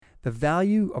The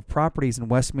value of properties in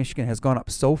West Michigan has gone up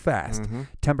so fast, 10%,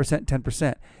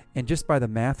 10%. And just by the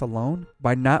math alone,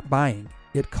 by not buying,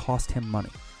 it cost him money.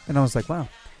 And I was like, wow,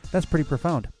 that's pretty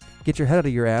profound. Get your head out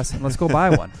of your ass and let's go buy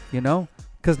one, you know?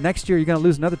 Because next year you're going to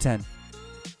lose another 10.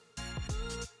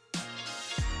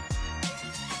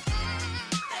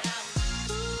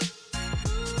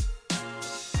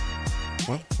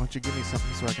 Well, why don't you give me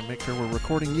something so I can make sure we're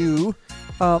recording you?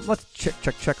 Let's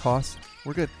check, Hoss.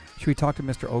 We're good. Should we talk to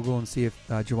Mr. Ogle and see if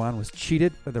Juwan was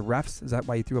cheated by the refs? Is that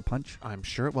why he threw a punch? I'm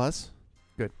sure it was.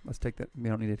 Good. Let's take that. We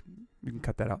don't need it. You can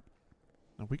cut that out.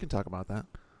 No, we can talk about that.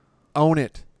 Own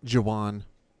it, Juwan.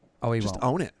 Oh, he Just won't.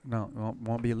 own it. No,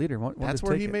 won't be a leader. Won't That's just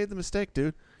where take he it. made the mistake,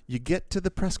 dude. You get to the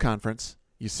press conference,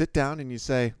 you sit down and you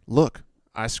say, look,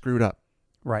 I screwed up.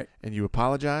 Right. And you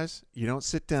apologize. You don't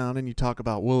sit down and you talk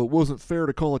about, well, it wasn't fair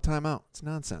to call a timeout. It's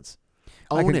nonsense.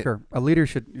 I Own it. concur. A leader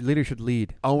should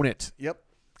lead. Own it. Yep.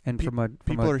 And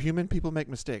people are human. People make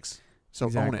mistakes. So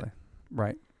exactly. own it.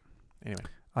 Right. Anyway.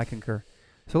 I concur.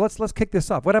 So let's kick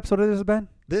this off. What episode is this, Ben?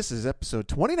 This is episode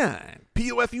 29,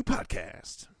 POFU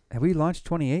Podcast. Have we launched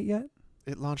 28 yet?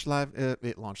 It launched live.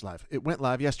 It went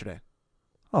live yesterday.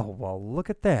 Oh, well,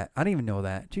 look at that. I didn't even know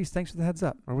that. Jeez, thanks for the heads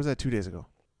up. Or was that 2 days ago?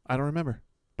 I don't remember.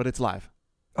 But it's live.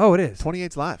 Oh, it is.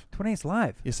 28's live. 28's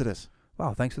live. Yes, it is.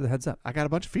 Wow, thanks for the heads up. I got a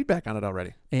bunch of feedback on it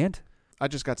already. And? I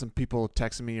just got some people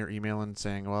texting me or emailing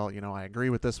saying, well, I agree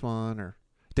with this one. Or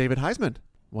David Heisman,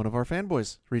 one of our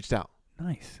fanboys, reached out.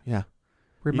 Nice. Yeah.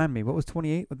 Remind me, what was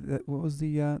 28? What was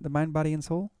the Mind, Body, and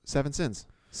Soul? 7 Sins.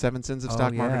 7 Sins of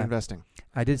Stock Market Investing.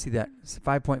 I did see that. It's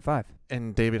 5.5.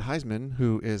 And David Heisman,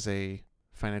 who is a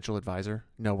financial advisor.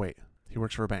 No, wait. He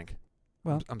works for a bank.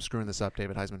 Well, I'm screwing this up,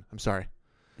 David Heisman. I'm sorry.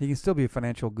 He can still be a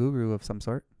financial guru of some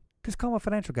sort. Just call him a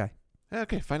financial guy.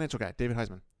 Okay, financial guy, David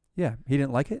Heisman. Yeah, he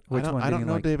didn't like it? Which one I don't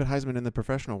know like? David Heisman in the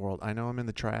professional world. I know him in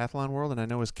the triathlon world, and I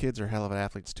know his kids are hell of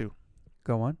athletes, too.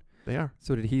 Go on. They are.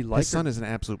 So did he like his son is an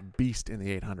absolute beast in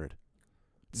the 800.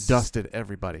 Dusted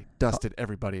everybody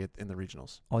in the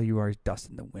regionals. All you are is dust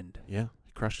in the wind. Yeah,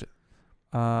 he crushed it.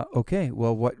 Okay.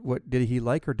 Well, what did he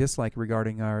like or dislike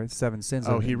regarding our 7 sins?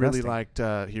 Oh, of he investing?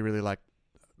 really liked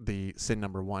the sin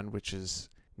number 1, which is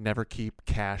never keep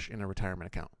cash in a retirement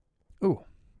account. Ooh,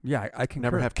 yeah, I can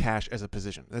never have cash as a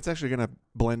position. That's actually going to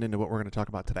blend into what we're going to talk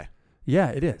about today. Yeah,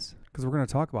 it is, because we're going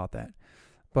to talk about that.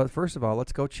 But first of all,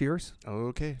 let's go cheers.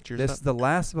 Okay, cheers. This is the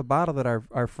last of a bottle that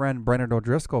our friend Brendan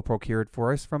O'Driscoll procured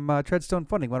for us from Treadstone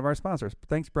Funding, one of our sponsors.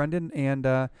 Thanks, Brendan, and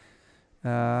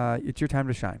it's your time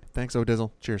to shine. Thanks,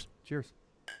 O'Dizzle. Cheers. Cheers.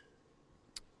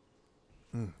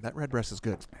 That red breast is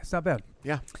good. It's not bad.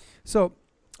 Yeah. So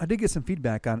I did get some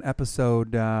feedback on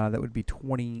episode that would be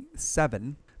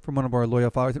 27 from one of our loyal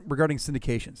followers regarding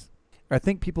syndications. I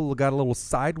think people got a little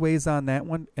sideways on that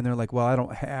one, and they're like, well, I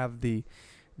don't have the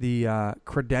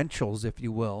credentials, if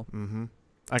you will,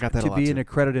 I got that to be an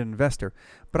accredited investor.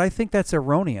 But I think that's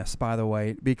erroneous, by the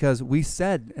way, because we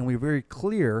said, and we're very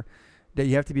clear, that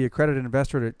you have to be an accredited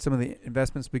investor to some of the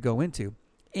investments we go into,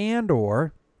 and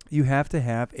or you have to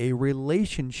have a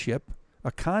relationship,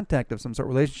 a contact of some sort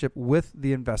of relationship with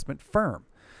the investment firm.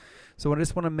 So I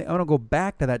just want to go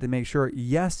back to that to make sure,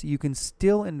 yes, you can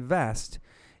still invest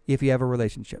if you have a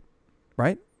relationship,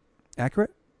 right?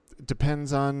 Accurate?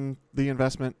 Depends on the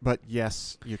investment, but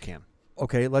yes, you can.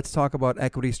 Okay, let's talk about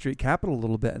Equity Street Capital a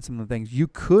little bit and some of the things. You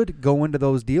could go into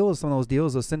those deals, some of those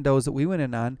deals, those syndos that we went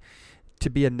in on, to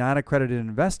be a non-accredited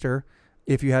investor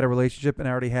if you had a relationship and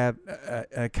already have an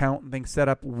account and things set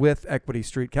up with Equity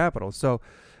Street Capital. So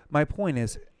my point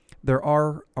is there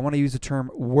are, I want to use the term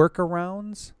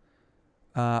workarounds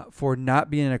for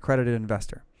not being an accredited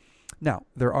investor. Now,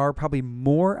 there are probably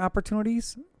more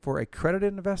opportunities for a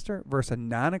accredited investor versus a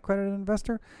non-accredited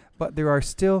investor, but there are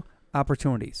still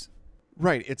opportunities.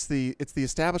 Right. It's the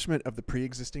establishment of the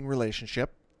pre-existing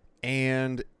relationship,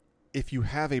 and if you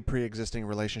have a pre-existing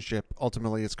relationship,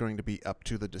 ultimately it's going to be up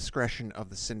to the discretion of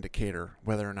the syndicator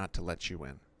whether or not to let you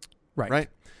in. Right. Right.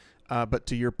 But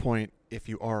to your point, if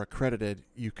you are accredited,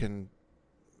 you can.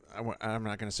 I'm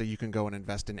not going to say you can go and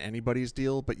invest in anybody's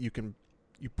deal, but you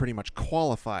pretty much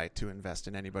qualify to invest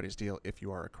in anybody's deal if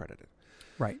you are accredited.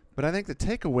 Right. But I think the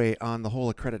takeaway on the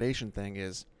whole accreditation thing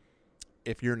is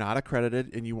if you're not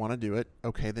accredited and you want to do it,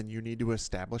 okay, then you need to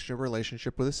establish a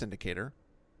relationship with a syndicator,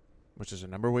 which is a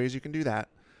number of ways you can do that.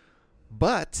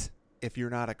 But if you're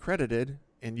not accredited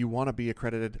and you want to be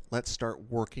accredited, let's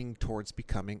start working towards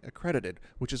becoming accredited,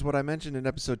 which is what I mentioned in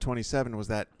episode 27 was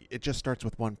that it just starts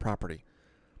with one property,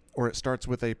 or it starts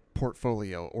with a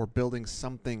portfolio, or building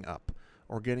something up,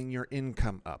 or getting your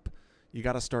income up. You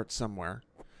got to start somewhere.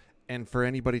 And for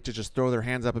anybody to just throw their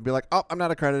hands up and be like, oh, I'm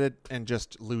not accredited, and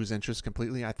just lose interest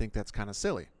completely, I think that's kind of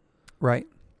silly. Right.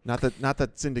 Not that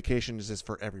syndication is just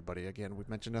for everybody. Again, we've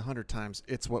mentioned 100 times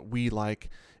it's what we like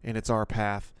and it's our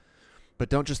path. But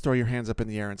don't just throw your hands up in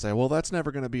the air and say, well, that's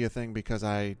never going to be a thing because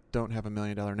I don't have $1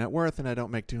 million net worth and I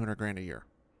don't make $200,000 a year.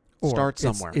 Start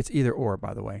somewhere. It's either or,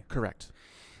 by the way. Correct.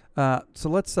 So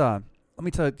let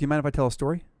me tell you, do you mind if I tell a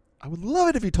story? I would love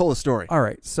it if you told a story. All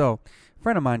right. So a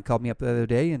friend of mine called me up the other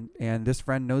day, and this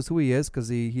friend knows who he is because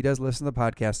he does listen to the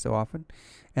podcast so often.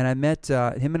 And I met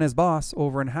him and his boss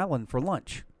over in Holland for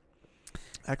lunch.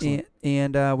 Excellent.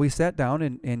 And we sat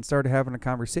down and started having a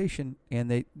conversation,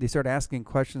 and they started asking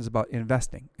questions about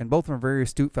investing. And both of them are very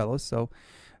astute fellows, so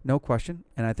no question.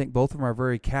 And I think both of them are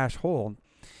very cash whole.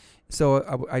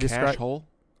 So I describe cash hole?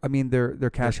 I mean, they're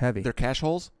cash heavy. They're cash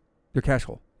holes? They're cash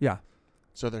whole. Yeah.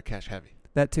 So they're cash heavy.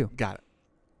 That too. Got it.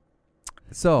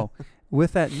 So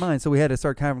with that in mind, so we had to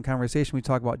start having a conversation. We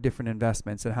talk about different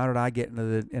investments and how did I get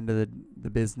into the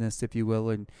business, if you will,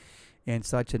 and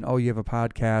such. And you have a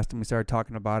podcast, and we started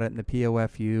talking about it and the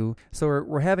POFU. So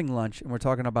we're having lunch and we're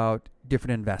talking about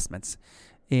different investments.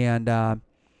 And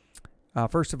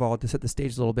first of all, to set the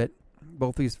stage a little bit,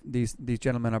 both these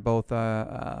gentlemen are both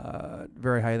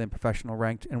very highly professional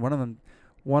ranked, and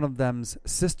one of them's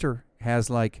sister has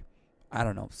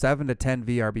 7 to 10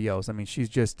 VRBOs. I mean, she's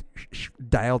just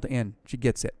dialed in. She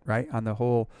gets it right on the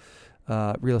whole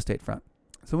real estate front.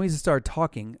 So we just started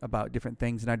talking about different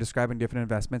things, and I describing different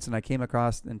investments, and I came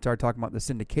across and started talking about the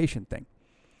syndication thing.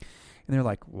 And they're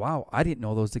like, "Wow, I didn't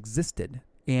know those existed."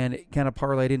 And it kind of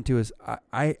parlayed into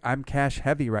I'm cash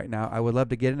heavy right now. I would love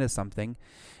to get into something.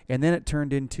 And then it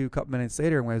turned into a couple minutes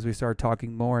later as we started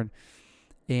talking more,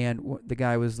 and the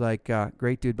guy was like,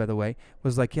 great dude, by the way,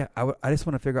 was like, yeah, I just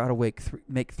want to figure out how to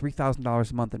make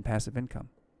 $3,000 a month in passive income.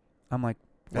 I'm like,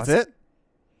 that's it?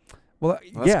 Well,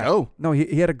 let's go. No,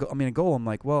 he had a goal. I'm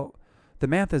like, well, the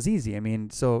math is easy. I mean,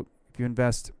 so if you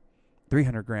invest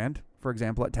 $300,000, for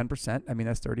example, at 10%, I mean,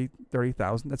 that's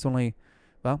 30,000. That's only,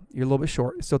 well, you're a little bit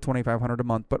short. It's still $2,500 a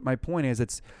month. But my point is,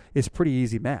 it's pretty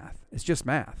easy math. It's just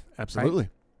math. Absolutely.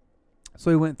 Right? So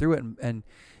we went through it, and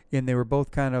they were both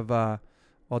kind of,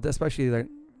 especially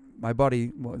my buddy,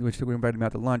 which we invited him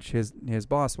out to lunch, his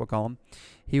boss, we'll call him.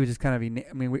 He was just kind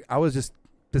of, I was just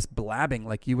blabbing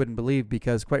like you wouldn't believe,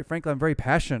 because quite frankly, I'm very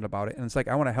passionate about it. And it's like,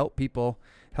 I want to help people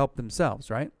help themselves,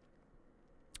 right?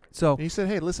 So and you said,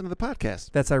 hey, listen to the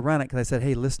podcast. That's ironic, because I said,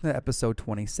 hey, listen to episode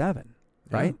 27,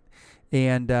 right?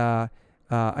 Yeah. And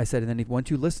I said, and then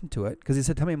once you listen to it, because he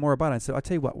said, tell me more about it. I said, I'll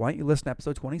tell you what, why don't you listen to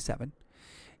episode 27?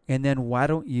 And then why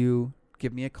don't you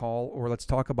give me a call, or let's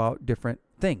talk about different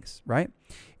things, right?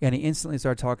 And he instantly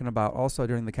started talking about, also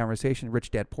during the conversation, Rich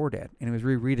Dad, Poor Dad. And he was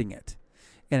rereading it.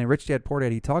 And in Rich Dad, Poor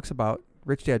Dad,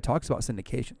 Rich Dad talks about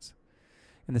syndications.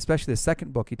 And especially the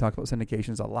second book, he talks about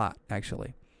syndications a lot,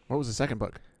 actually. What was the second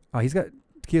book?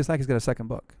 Kiyosaki's got a second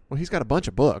book. Well, he's got a bunch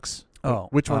of books. Oh.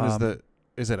 Which one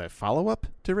is it a follow-up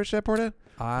to Rich Dad, Poor Dad?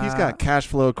 He's got Cash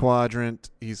Flow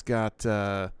Quadrant. He's got,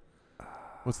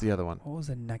 what's the other one? What was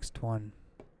the next one?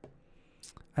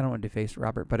 I don't want to deface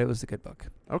Robert, but it was a good book.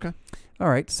 Okay. All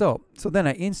right. So then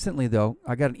I instantly, though,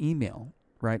 I got an email,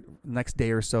 right? Next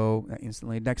day or so,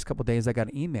 next couple of days, I got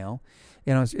an email,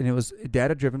 and it was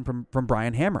data-driven from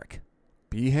Brian Hamrick.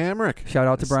 B. Hamrick. Shout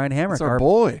out to Brian Hamrick. That's our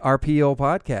boy. RPOA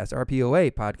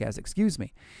podcast, excuse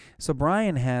me. So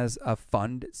Brian has a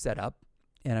fund set up,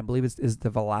 and I believe is the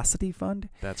Velocity Fund.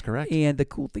 That's correct. And the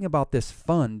cool thing about this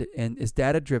fund and is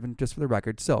data-driven, just for the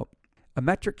record. So a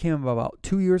metric came about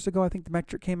 2 years ago, I think the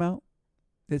metric came out.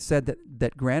 It said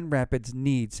that Grand Rapids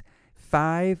needs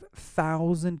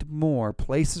 5,000 more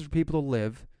places for people to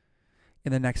live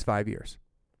in the next 5 years.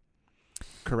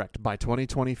 Correct. By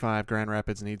 2025, Grand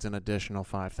Rapids needs an additional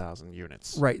 5,000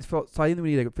 units. Right. So I think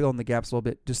we need to fill in the gaps a little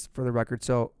bit, just for the record.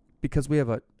 So because we have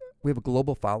a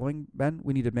global following, Ben,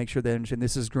 we need to make sure they understand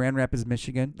this is Grand Rapids,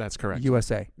 Michigan. That's correct.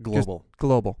 USA. Global.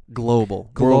 Global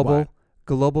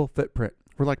footprint.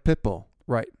 We're like Pitbull.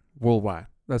 Right. Worldwide.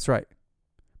 That's right.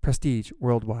 Prestige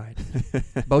worldwide.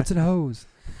 Boats and hoes.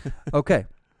 Okay.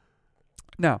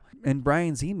 Now, in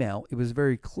Brian's email, it was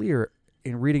very clear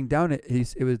in reading down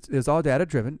it was all data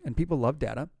driven, and people love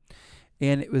data.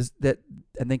 And it was that,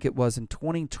 I think it was in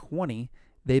 2020,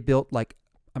 they built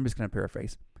I'm just going to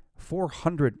paraphrase,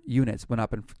 400 units went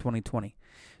up in 2020.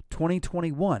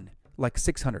 2021,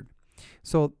 600.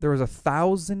 So there was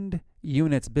 1,000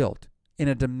 units built in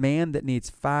a demand that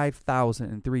needs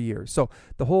 5,000 in 3 years. So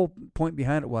the whole point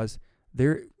behind it was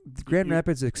Grand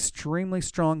Rapids is an extremely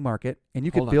strong market, and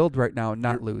you could build right now and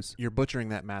not lose. You're butchering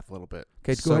that math a little bit.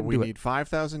 Okay, go ahead and do it. So we need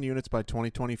 5,000 units by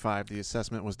 2025. The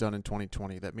assessment was done in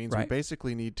 2020. That means we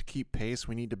basically need to keep pace.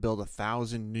 We need to build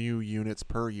 1,000 new units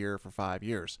per year for 5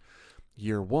 years.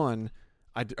 Year one,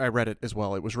 I read it as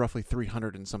well. It was roughly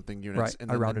 300 and something units. Right. And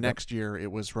I then the rounded up. next year,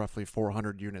 it was roughly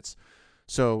 400 units.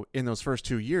 So in those first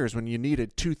 2 years, when you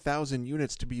needed 2,000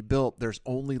 units to be built, there's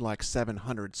only like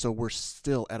 700. So we're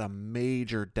still at a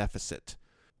major deficit.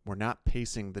 We're not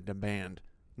pacing the demand,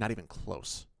 not even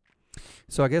close.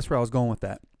 So I guess where I was going with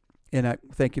that, and I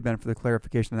thank you, Ben, for the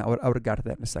clarification. I would have got to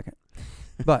that in a second.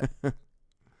 But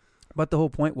the whole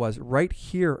point was right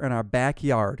here in our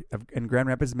backyard in Grand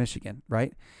Rapids, Michigan,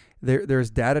 right? There's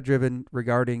data driven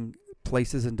regarding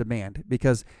places and demand,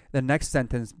 because the next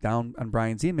sentence down on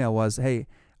Brian's email was, hey,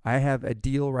 I have a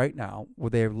deal right now where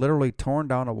they've literally torn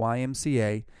down a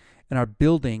YMCA and are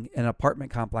building an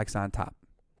apartment complex on top,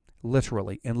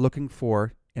 literally, and looking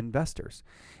for investors.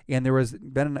 And there was,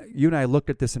 Ben, you and I looked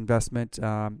at this investment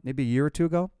maybe a year or two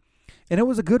ago, and it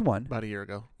was a good one. About a year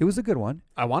ago. It was a good one.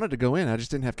 I wanted to go in. I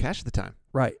just didn't have cash at the time.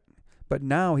 Right. But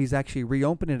now he's actually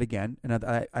reopened it again. And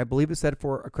I believe it's said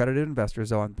for accredited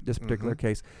investors, though, in this particular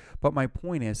case. But my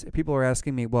point is, people are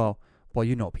asking me, well,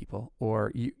 you know people,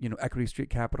 or, you know, Equity Street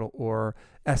Capital, or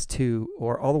S2,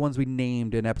 or all the ones we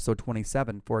named in episode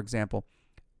 27, for example.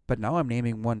 But now I'm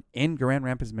naming one in Grand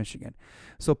Rapids, Michigan.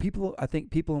 So I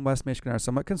think people in West Michigan are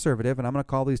somewhat conservative, and I'm going to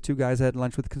call these two guys I had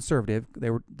lunch with conservative.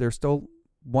 They're still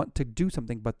want to do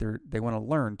something, but they want to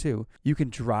learn too. You can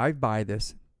drive by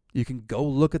this. You can go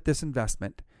look at this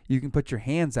investment. You can put your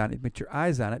hands on it, put your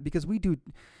eyes on it, because we do.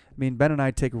 I mean, Ben and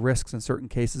I take risks in certain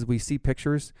cases. We see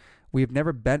pictures. I've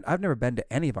never been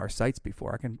to any of our sites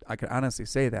before. I can honestly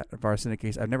say that of our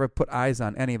syndicates. I've never put eyes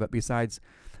on any of it besides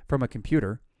from a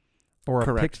computer or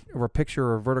a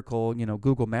picture or vertical,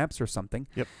 Google Maps or something.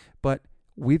 Yep. But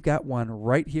we've got one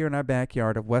right here in our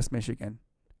backyard of West Michigan,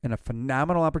 and a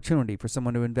phenomenal opportunity for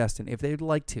someone to invest in if they'd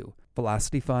like to.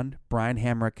 Velocity Fund, Brian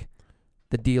Hamrick.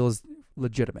 The deal is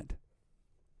legitimate.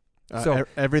 So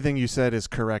everything you said is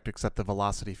correct, except the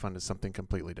Velocity Fund is something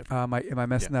completely different. Am I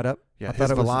messing that up? Yeah,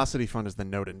 his Velocity Fund is the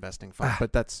note investing fund,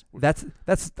 but that's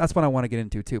what I want to get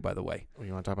into too. By the way,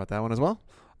 you want to talk about that one as well?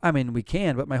 I mean, we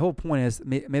can, but my whole point is,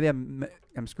 maybe I'm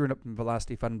screwing up the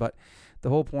Velocity Fund, but the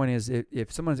whole point is,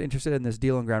 if someone's interested in this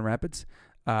deal in Grand Rapids,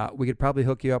 we could probably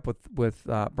hook you up with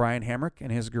Brian Hamrick and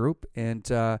his group and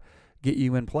get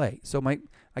you in play. So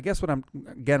I guess what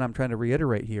I'm trying to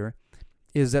reiterate here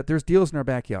is that there's deals in our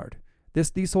backyard.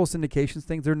 These whole syndications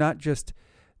things, they're not just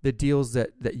the deals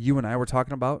that you and I were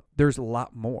talking about. There's a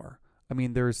lot more. I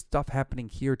mean, there's stuff happening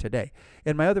here today.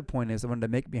 And my other point is, I wanted to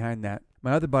make behind that,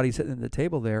 my other buddies sitting at the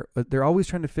table there, they're always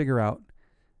trying to figure out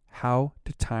how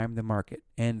to time the market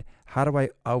and how do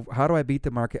I beat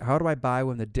the market? How do I buy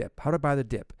when the dip? How do I buy the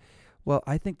dip? Well,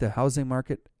 I think the housing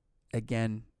market,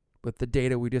 again, with the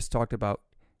data we just talked about,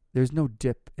 there's no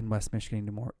dip in West Michigan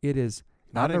anymore. It is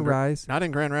not on the rise. Not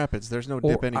in Grand Rapids. There's no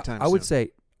dip anytime soon. I would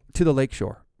say to the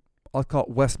lakeshore. I'll call it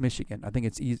West Michigan. I think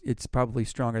it's probably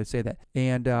stronger to say that.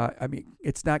 And, I mean,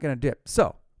 it's not going to dip.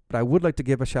 So, but I would like to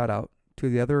give a shout out to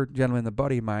the other gentleman, the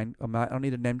buddy of mine. I don't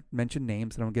need to mention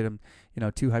names. I don't get him,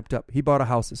 too hyped up. He bought a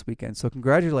house this weekend. So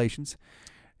congratulations.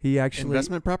 He actually.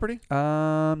 Investment property?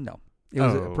 No. It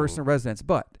was a personal residence,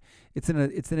 but it's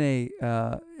in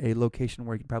a location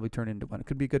where you could probably turn into one. It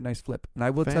could be a good, nice flip. And I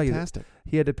will tell you that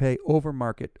he had to pay over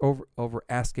market, over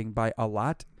asking by a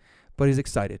lot, but he's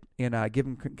excited. And I give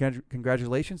him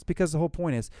congratulations, because the whole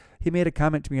point is, he made a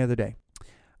comment to me the other day.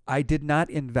 I did not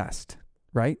invest,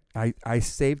 right? I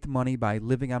saved money by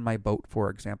living on my boat, for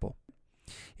example.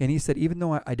 And he said, even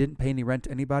though I didn't pay any rent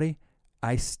to anybody,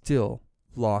 I still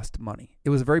lost money. It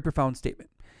was a very profound statement.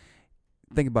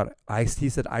 Think about it. He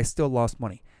said, I still lost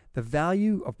money. The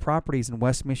value of properties in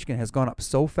West Michigan has gone up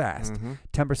so fast,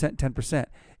 10%.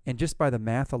 And just by the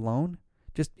math alone,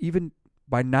 just even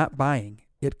by not buying,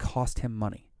 it cost him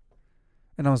money.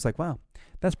 And I was like, wow,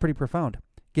 that's pretty profound.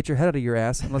 Get your head out of your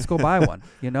ass and let's go buy one,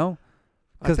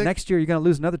 Because next year you're going to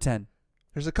lose another 10.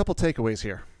 There's a couple takeaways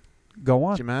here. Go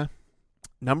on. Jim,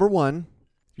 number one,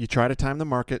 you try to time the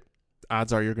market,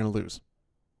 odds are you're going to lose.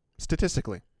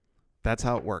 Statistically, that's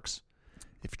how it works.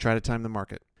 If you try to time the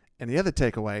market. And the other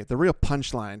takeaway, the real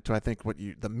punchline to, I think,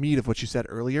 the meat of what you said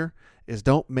earlier, is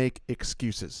don't make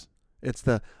excuses. It's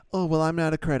I'm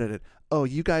not accredited. Oh,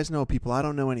 you guys know people. I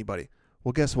don't know anybody.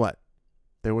 Well, guess what?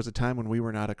 There was a time when we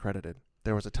were not accredited.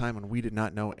 There was a time when we did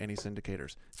not know any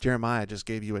syndicators. Jeremiah just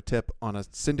gave you a tip on a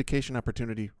syndication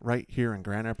opportunity right here in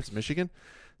Grand Rapids, Michigan.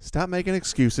 Stop making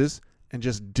excuses and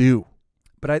just do.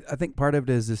 But I think part of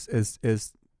it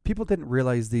is people didn't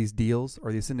realize these deals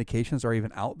or these syndications are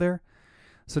even out there.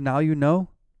 So now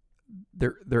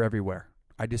they're everywhere.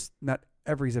 Not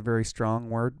every is a very strong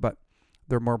word, but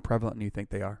they're more prevalent than you think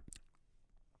they are.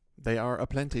 They are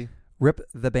aplenty. Rip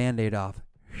the Band-Aid off.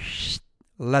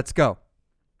 Let's go.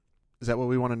 Is that what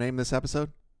we want to name this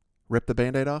episode? Rip the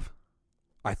Band-Aid off?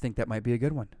 I think that might be a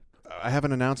good one. I have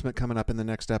an announcement coming up in the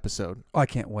next episode, Oh, I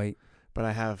can't wait. but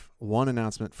I have one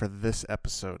announcement for this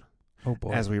episode. Oh,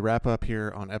 boy. As we wrap up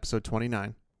here on episode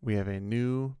 29, we have a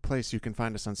new place you can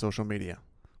find us on social media.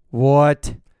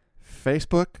 What?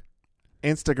 Facebook,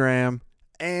 Instagram,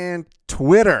 and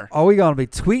Twitter. Oh, we going to be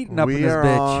tweeting up in We this are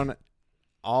bitch. on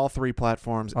all three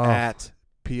platforms Oh. at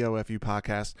POFU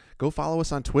Podcast. Go follow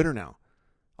us on Twitter now.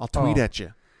 I'll tweet Oh. at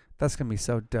you. That's going to be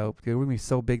so dope, dude. We're going to be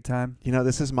so big time. You know,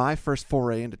 this is my first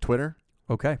foray into Twitter.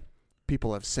 Okay.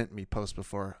 People have sent me posts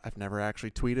before. I've never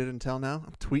actually tweeted until now.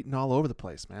 I'm tweeting all over the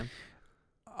place, man.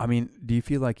 I mean, do you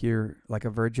feel like you're like a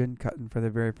virgin cutting for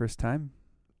the very first time?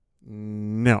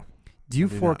 No. Do you I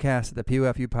do not. forecast that the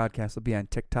POFU podcast will be on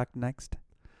TikTok next?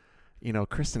 You know,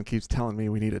 Kristen keeps telling me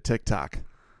we need a TikTok.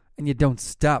 And you don't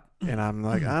stop. And I'm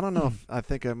like, I don't know if I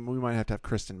think we might have to have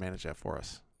Kristen manage that for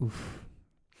us. Oof.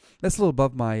 That's a little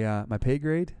above my my pay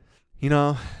grade. You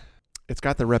know, it's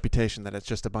got the reputation that it's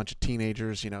just a bunch of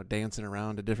teenagers, you know, dancing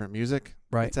around to different music.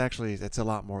 Right. It's a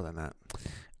lot more than that.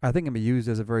 I think it can be used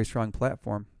as a very strong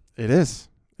platform. It is.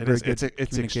 It Very is. good It's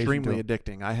communication extremely tool.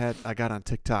 addicting. I got on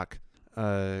TikTok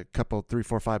a couple, 3,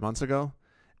 4, 5 months ago,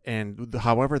 and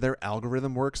however their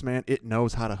algorithm works, man, it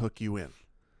knows how to hook you in.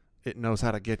 It knows how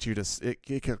to get you to.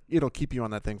 It'll keep you on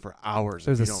that thing for hours.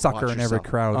 There's if a you don't sucker watch in every yourself.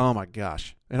 crowd. Oh my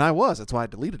gosh! And I was. That's why I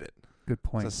deleted it. Good 'Cause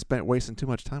I point. spent wasting too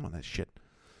much time on that shit.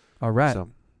 All right. So,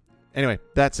 anyway,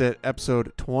 that's it.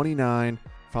 Episode 29.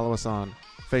 Follow us on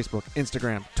Facebook,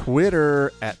 Instagram,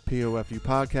 Twitter at POFU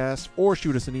Podcast, or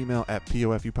shoot us an email at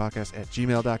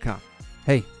pofupodcast@gmail.com.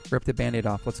 Hey, rip the Band-Aid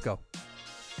off. Let's go.